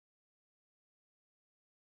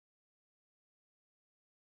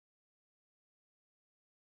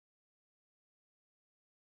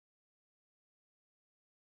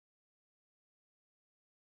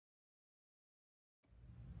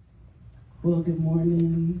Well, good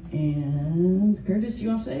morning, and Curtis, you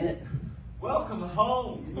want to say it? Welcome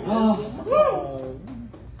home. Oh.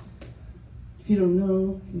 If you don't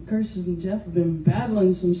know, Curtis and Jeff have been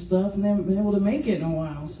battling some stuff, and they haven't been able to make it in a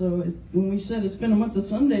while. So when we said it's been a month of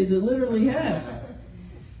Sundays, it literally has.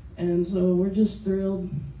 And so we're just thrilled,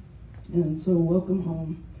 and so welcome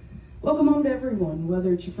home. Welcome home to everyone,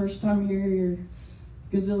 whether it's your first time here, your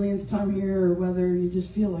gazillionth time here, or whether you just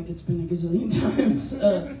feel like it's been a gazillion times.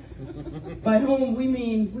 By home, we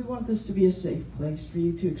mean we want this to be a safe place for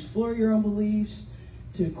you to explore your own beliefs,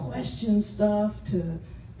 to question stuff, to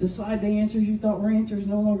decide the answers you thought were answers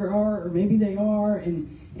no longer are, or maybe they are,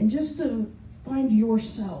 and just to find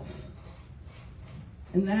yourself.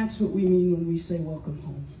 And that's what we mean when we say welcome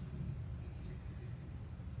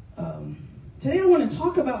home. Today I want to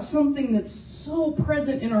talk about something that's so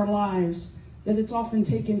present in our lives that it's often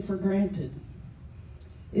taken for granted.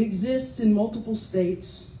 It exists in multiple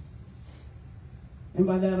states. And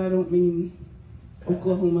by that I don't mean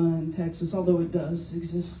Oklahoma and Texas, although it does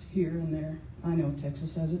exist here and there. I know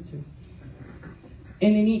Texas has it too.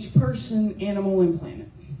 And in each person, animal, and planet.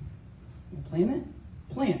 Planet?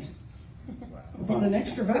 Plant. I brought an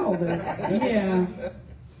extra vowel there. Yeah.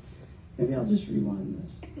 Maybe I'll just rewind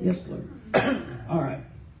this. Yes, Lord. All right.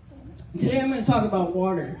 Today I'm going to talk about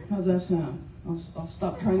water. How's that sound? I'll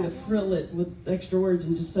stop trying to frill it with extra words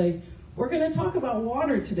and just say, we're going to talk about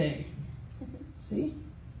water today. See?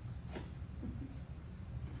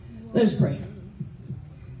 Let us pray.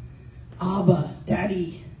 Abba,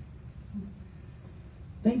 Daddy,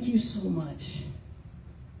 thank you so much.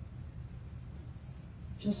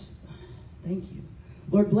 Just thank you.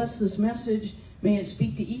 Lord, bless this message. May it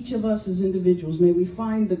speak to each of us as individuals. May we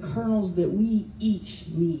find the kernels that we each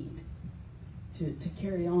need to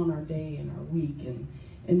carry on our day and our week.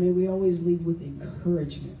 And may we always leave with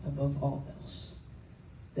encouragement above all else.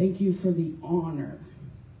 Thank you for the honor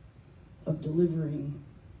of delivering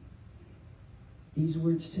these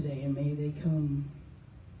words today, and may they come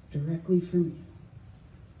directly from you.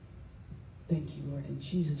 Thank you, Lord, in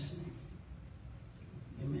Jesus' name.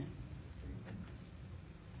 Amen.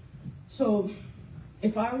 So,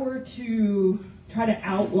 if I were to try to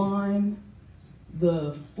outline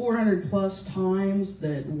the 400 plus times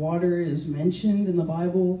that water is mentioned in the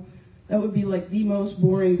Bible, that would be like the most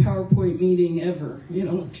boring PowerPoint meeting ever, you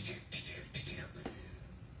know.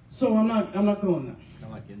 So I'm not going there. Kind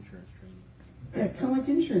of like insurance training. Yeah, kind of like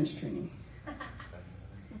insurance training.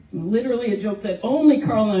 Literally a joke that only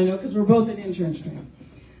Carl and I know because we're both in insurance training.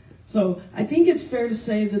 So I think it's fair to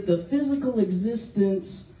say that the physical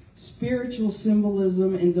existence, spiritual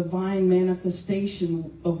symbolism, and divine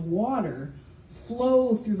manifestation of water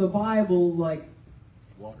flow through the Bible like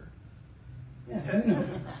Water. Yeah, you know.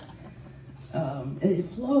 It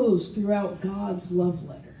flows throughout God's love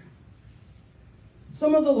letter.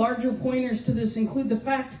 Some of the larger pointers to this include the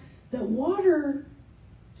fact that water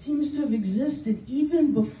seems to have existed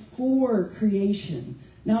even before creation.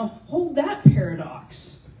 Now, hold that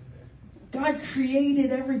paradox. God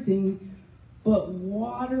created everything, but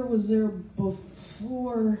water was there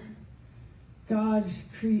before God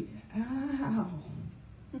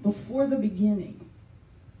before the beginning.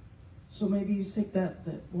 So maybe you take that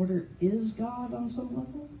water is God on some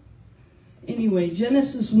level? Anyway,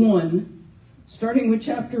 Genesis 1, starting with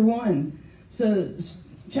chapter 1,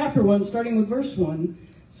 chapter 1, starting with verse 1,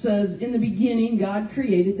 says, "In the beginning God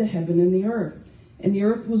created the heaven and the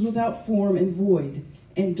earth was without form and void,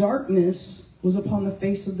 and darkness was upon the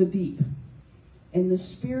face of the deep. And the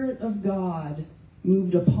Spirit of God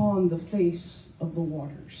moved upon the face of the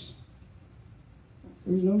waters."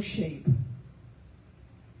 There was no shape,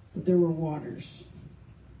 but there were waters.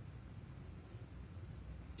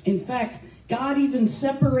 In fact, God even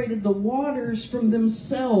separated the waters from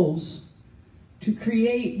themselves to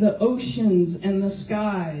create the oceans and the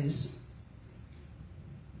skies.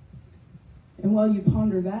 And while you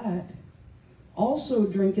ponder that, also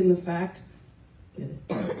drink in the fact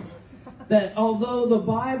that although the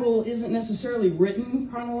Bible isn't necessarily written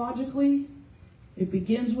chronologically, it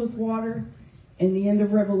begins with water, and the end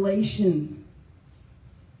of Revelation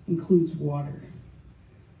includes water.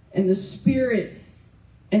 And the Spirit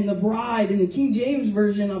and the bride in the King James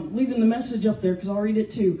Version, I'm leaving the message up there because I'll read it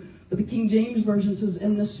too, but the King James Version says,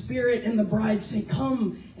 "And the Spirit and the bride say,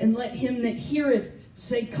 'Come,' and let him that heareth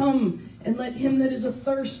say, 'Come,' and let him that is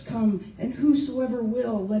athirst come, and whosoever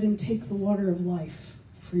will, let him take the water of life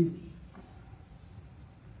freely."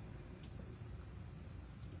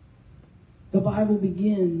 The Bible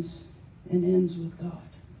begins and ends with God.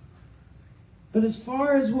 But as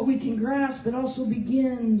far as what we can grasp, it also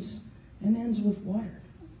begins and ends with water.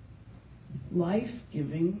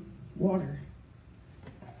 Life-giving water.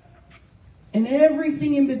 And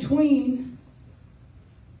everything in between,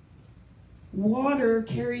 water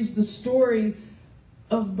carries the story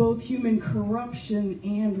of both human corruption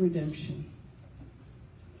and redemption.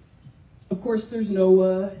 Of course, there's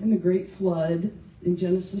Noah and the great flood in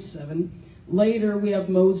Genesis 7. Later, we have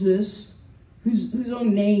Moses, whose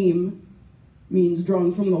own name means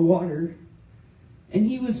drawn from the water. And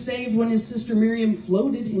he was saved when his sister Miriam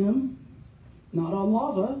floated him, not on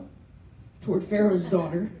lava, toward Pharaoh's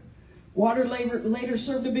daughter. Water later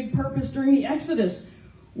served a big purpose during the Exodus,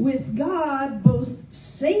 with God both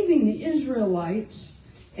saving the Israelites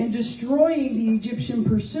and destroying the Egyptian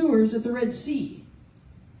pursuers at the Red Sea.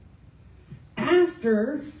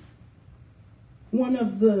 After one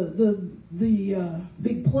of the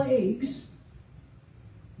big plagues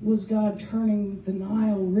was God turning the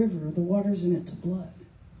Nile River, the waters in it, to blood.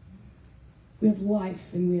 We have life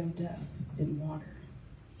and we have death in water.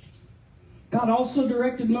 God also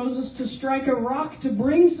directed Moses to strike a rock to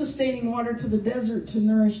bring sustaining water to the desert to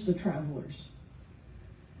nourish the travelers.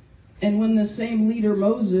 And when the same leader,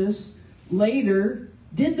 Moses, later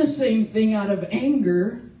did the same thing out of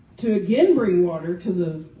anger to again bring water to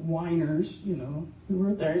the whiners, who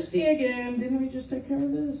were thirsty again. Didn't we just take care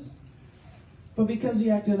of this? But because he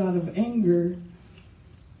acted out of anger,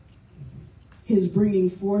 his bringing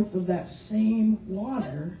forth of that same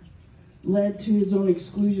water led to his own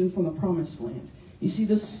exclusion from the promised land. You see,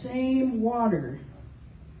 the same water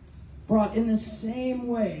brought in the same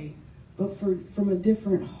way, but from a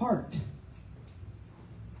different heart,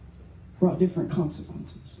 brought different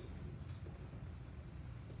consequences.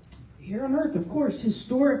 Here on earth, of course,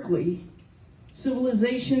 historically,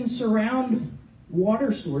 civilizations surround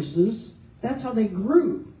water sources. That's how they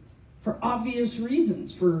grew, for obvious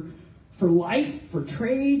reasons, for life, for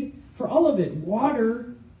trade, for all of it.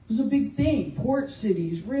 Water was a big thing. Port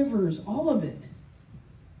cities, rivers, all of it.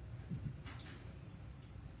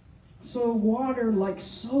 So water, like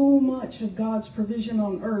so much of God's provision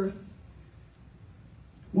on earth,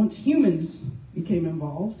 once humans became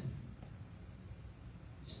involved,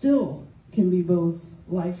 still can be both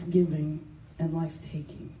life-giving and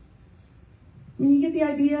life-taking. I mean, you get the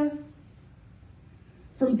idea?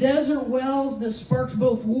 From desert wells that sparked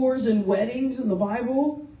both wars and weddings in the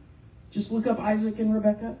Bible, just look up Isaac and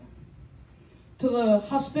Rebekah, to the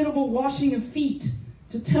hospitable washing of feet,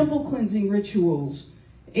 to temple cleansing rituals.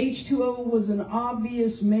 H2O was an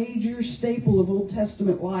obvious major staple of Old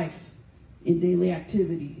Testament life in daily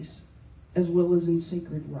activities, as well as in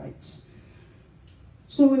sacred rites.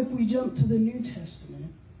 So if we jump to the New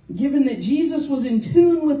Testament, given that Jesus was in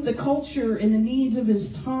tune with the culture and the needs of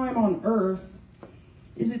his time on earth,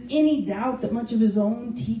 is it any doubt that much of his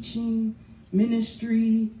own teaching,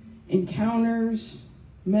 ministry, encounters,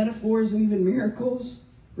 metaphors, and even miracles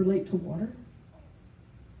relate to water?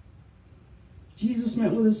 Jesus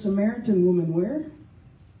met with a Samaritan woman where?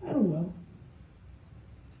 At a well.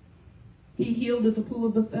 He healed at the pool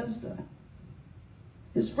of Bethesda.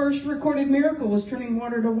 His first recorded miracle was turning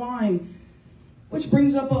water to wine, which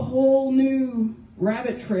brings up a whole new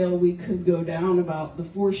rabbit trail we could go down about the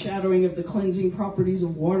foreshadowing of the cleansing properties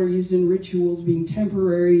of water used in rituals being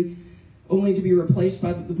temporary, only to be replaced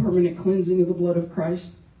by the permanent cleansing of the blood of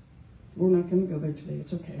Christ. We're not going to go there today.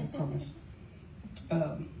 It's okay, I promise.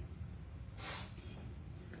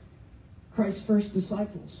 Christ's first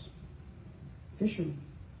disciples, fishermen,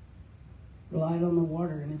 relied on the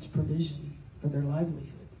water and its provision for their livelihood.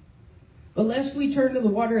 But lest we turn to the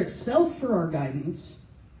water itself for our guidance,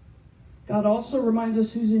 God also reminds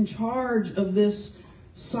us who's in charge of this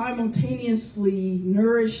simultaneously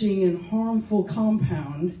nourishing and harmful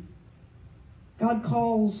compound. God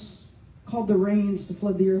called the rains to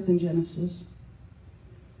flood the earth in Genesis,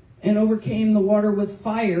 and overcame the water with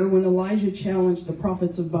fire when Elijah challenged the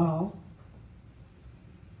prophets of Baal.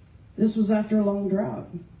 This was after a long drought,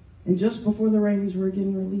 and just before the rains were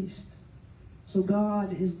again released. So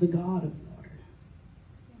God is the God of water.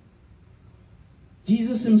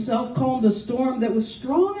 Jesus himself calmed a storm that was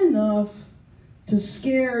strong enough to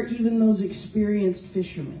scare even those experienced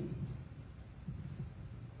fishermen.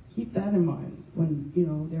 Keep that in mind when,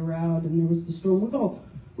 they were out and there was the storm.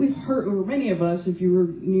 We've heard, or many of us, if you were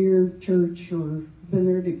near church or been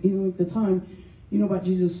there at the time, you know about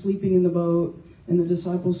Jesus sleeping in the boat and the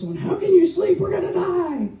disciples saying, "How can you sleep? We're going to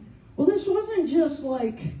die." Well, this wasn't just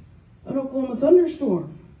like an Oklahoma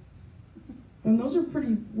thunderstorm. And those are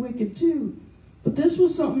pretty wicked too. But this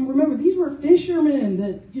was something, remember, these were fishermen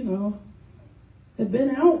that, had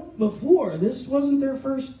been out before. This wasn't their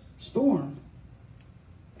first storm.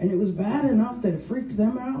 And it was bad enough that it freaked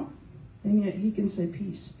them out. And yet he can say,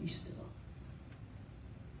 "Peace, be still."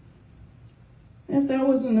 if that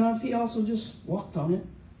wasn't enough, he also just walked on it.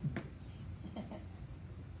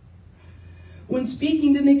 When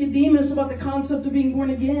speaking to Nicodemus about the concept of being born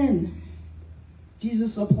again,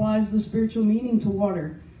 Jesus applies the spiritual meaning to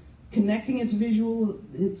water, connecting its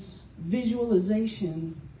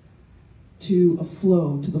visualization to a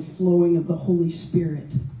flow, to the flowing of the Holy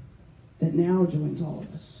Spirit that now joins all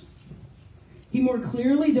of us. He more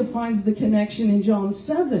clearly defines the connection in John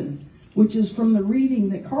 7, which is from the reading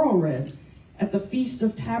that Carl read at the Feast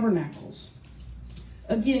of Tabernacles.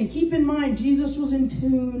 Again, keep in mind, Jesus was in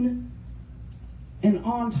tune and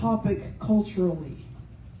on topic culturally.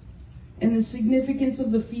 And the significance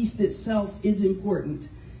of the feast itself is important.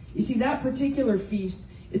 You see, that particular feast,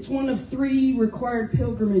 it's one of 3 required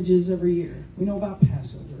pilgrimages every year. We know about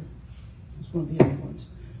Passover. It's one of the other ones.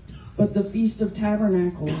 But the Feast of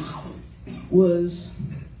Tabernacles was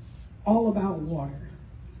all about water.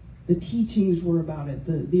 The teachings were about it,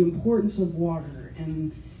 the importance of water.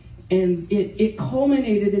 And it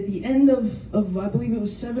culminated at the end of I believe it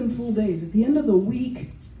was 7 full days. At the end of the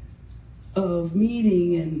week of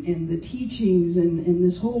meeting and the teachings and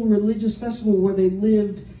this whole religious festival where they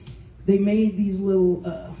lived, they made these little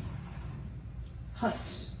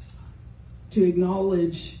huts to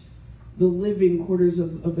acknowledge the living quarters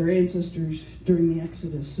of their ancestors during the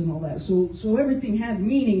Exodus and all that. So everything had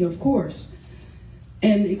meaning, of course.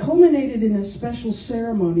 And it culminated in a special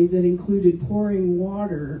ceremony that included pouring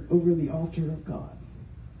water over the altar of God.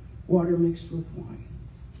 Water mixed with wine.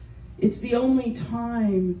 It's the only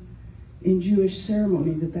time in Jewish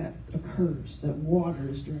ceremony that occurs, that water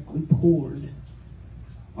is directly poured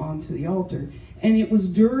onto the altar. And it was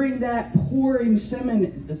during that pouring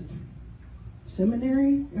seminary?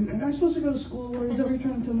 Am I supposed to go to school, or is that what you're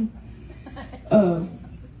trying to tell me?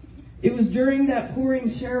 It was during that pouring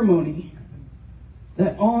ceremony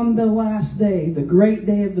that on the last day, the great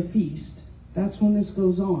day of the feast, that's when this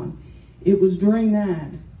goes on. It was during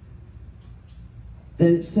that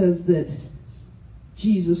it says that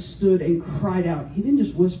Jesus stood and cried out. He didn't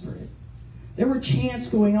just whisper it. There were chants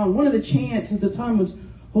going on. One of the chants at the time was,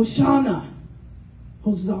 Hosanna,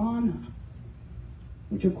 Hosanna,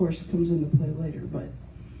 which of course comes into play later, but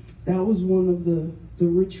that was one of the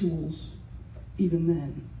rituals even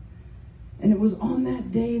then. And it was on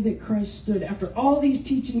that day that Christ stood, after all these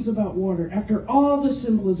teachings about water, after all the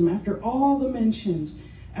symbolism, after all the mentions,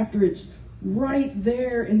 after it's right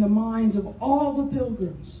there in the minds of all the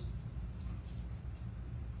pilgrims.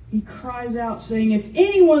 He cries out saying, if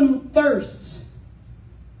anyone thirsts,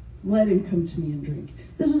 let him come to me and drink.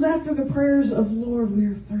 This is after the prayers of, Lord, we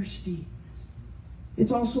are thirsty.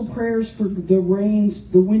 It's also prayers for the rains,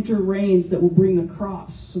 the winter rains that will bring the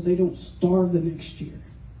crops so they don't starve the next year.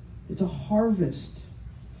 It's a harvest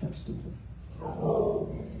festival.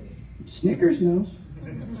 Snickers knows.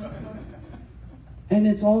 And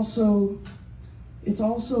it's also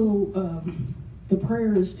the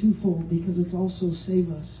prayer is twofold, because it's also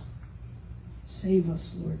save us. Save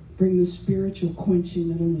us, Lord. Bring the spiritual quenching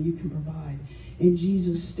that only you can provide. And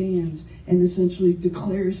Jesus stands and essentially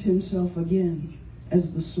declares himself again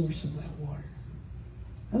as the source of that water.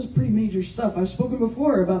 That was pretty major stuff. I've spoken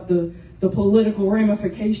before about the political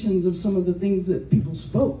ramifications of some of the things that people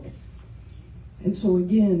spoke. And so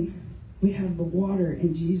again, we have the water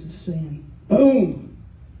and Jesus saying, boom,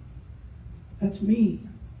 that's me.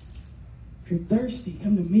 If you're thirsty,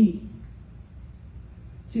 come to me.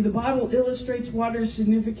 See, the Bible illustrates water's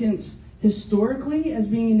significance historically as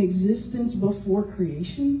being in existence before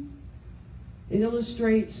creation. It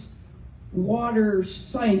illustrates water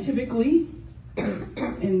scientifically.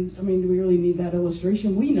 And, I mean, do we really need that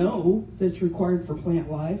illustration? We know that it's required for plant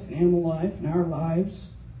life, and animal life, and our lives.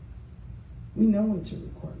 We know it's a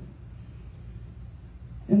requirement.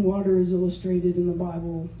 And water is illustrated in the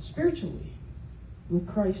Bible spiritually, with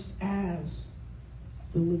Christ as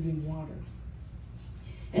the living water.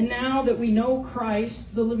 And now that we know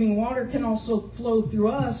Christ, the living water can also flow through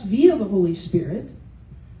us via the Holy Spirit.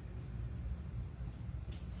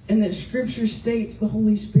 And that Scripture states the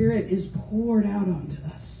Holy Spirit is poured out onto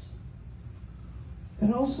us.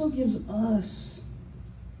 That also gives us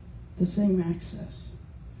the same access.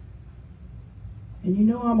 And you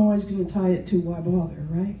know I'm always going to tie it to why bother,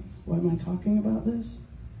 right? Why am I talking about this?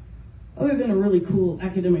 Other than a really cool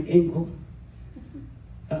academic angle,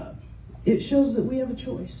 it shows that we have a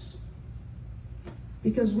choice.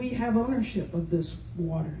 Because we have ownership of this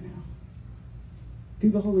water now.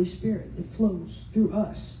 Through the Holy Spirit. It flows through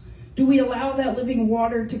us. Do we allow that living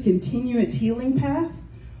water to continue its healing path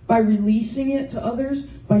by releasing it to others,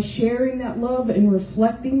 by sharing that love and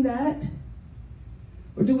reflecting that?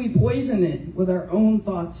 Or do we poison it with our own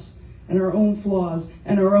thoughts and our own flaws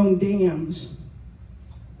and our own dams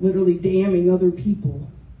literally damning other people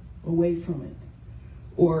away from it,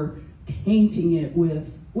 or tainting it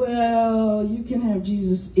with, well, you can have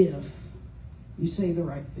Jesus if you say the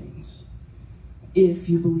right things, if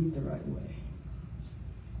you believe the right way,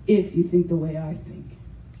 if you think the way I think,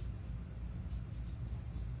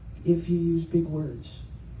 if you use big words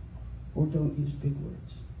or don't use big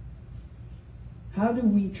words. How do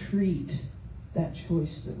we treat that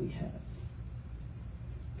choice that we have?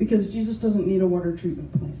 Because Jesus doesn't need a water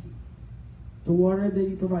treatment plant. The water that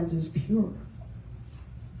he provides is pure.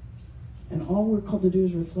 And all we're called to do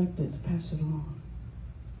is reflect it, to pass it on.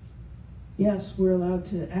 Yes, we're allowed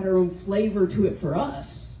to add our own flavor to it for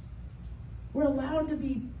us. We're allowed to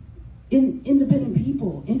be independent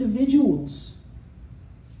people, individuals.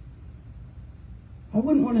 I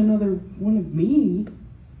wouldn't want another one of me.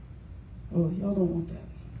 Oh, y'all don't want that.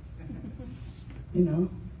 You know?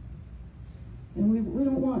 And we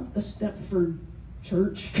don't want a Stepford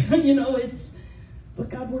church. You know, but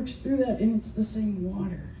God works through that, and it's the same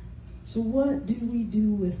water. So what do we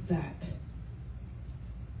do with that?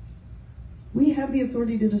 We have the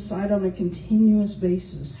authority to decide on a continuous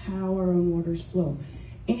basis how our own waters flow.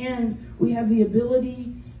 And we have the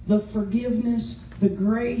ability, the forgiveness, the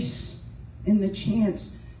grace, and the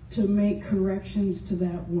chance to make corrections to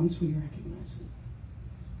that once we recognize it.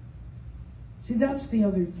 See, that's the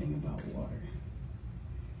other thing about water.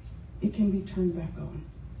 It can be turned back on.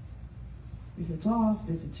 If it's off,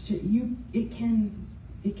 if it's it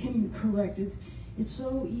can correct. It's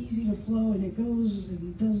so easy to flow, and it goes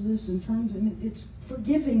and does this and turns, and it's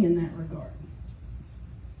forgiving in that regard.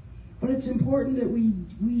 But it's important that we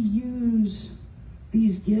use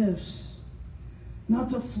these gifts not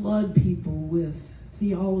to flood people with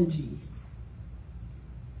theology,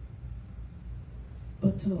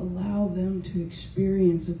 but to allow them to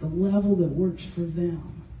experience at the level that works for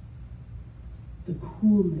them the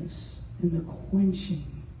coolness and the quenching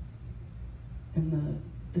and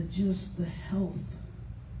the health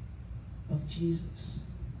of Jesus.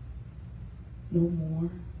 No more,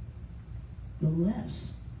 no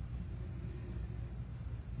less.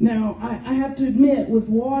 Now, I have to admit, with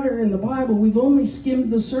water in the Bible, we've only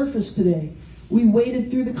skimmed the surface today. We waded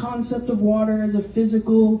through the concept of water as a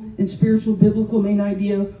physical and spiritual biblical main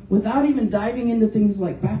idea without even diving into things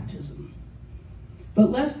like baptism. But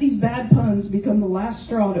lest these bad puns become the last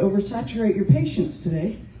straw to oversaturate your patience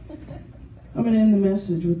today, I'm going to end the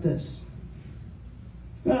message with this.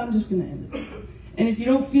 Well, I'm just going to end it. And if you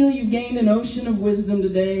don't feel you've gained an ocean of wisdom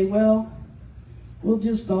today, well, we'll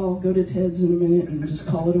just all go to Ted's in a minute and just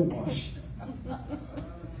call it a wash.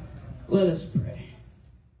 Let us pray.